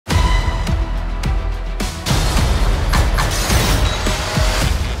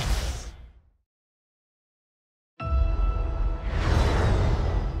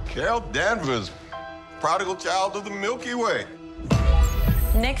Carol Danvers, prodigal child of the Milky Way.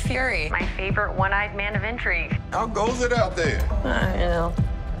 Nick Fury, my favorite one-eyed man of intrigue. How goes it out there? You know,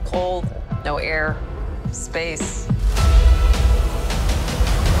 cold, no air, space.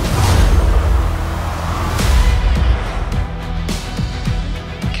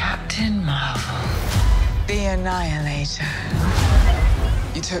 Captain Marvel. The Annihilator.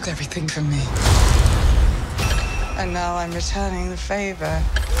 You took everything from me. And now I'm returning the favor.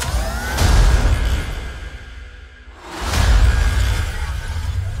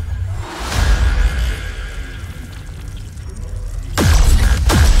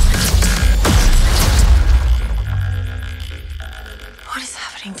 What is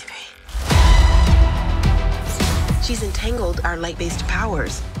happening to me? She's entangled our light-based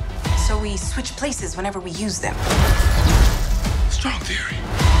powers. So we switch places whenever we use them. Strong theory.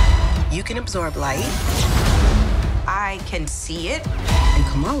 You can absorb light. I can see it. And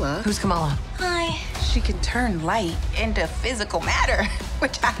Kamala, Who's Kamala? Hi. She can turn light into physical matter,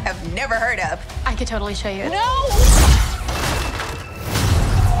 which I have never heard of. I could totally show you. No!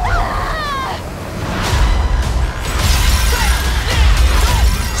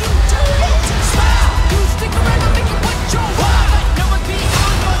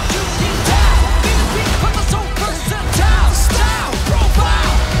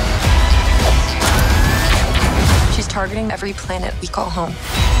 She's targeting every planet we call home.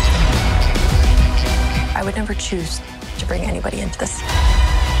 I would never choose to bring anybody into this.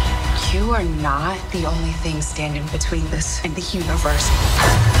 You are not the only thing standing between this and the universe.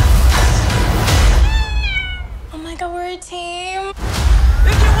 Oh my god, we're a team.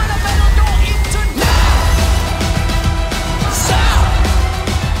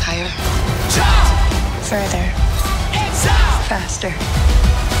 Higher. Further. Faster.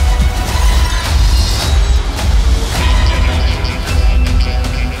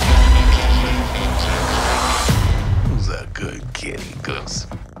 Who's a good kitty goose?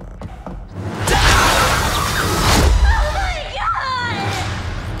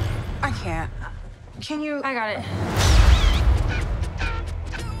 I can't. Can you? I got it.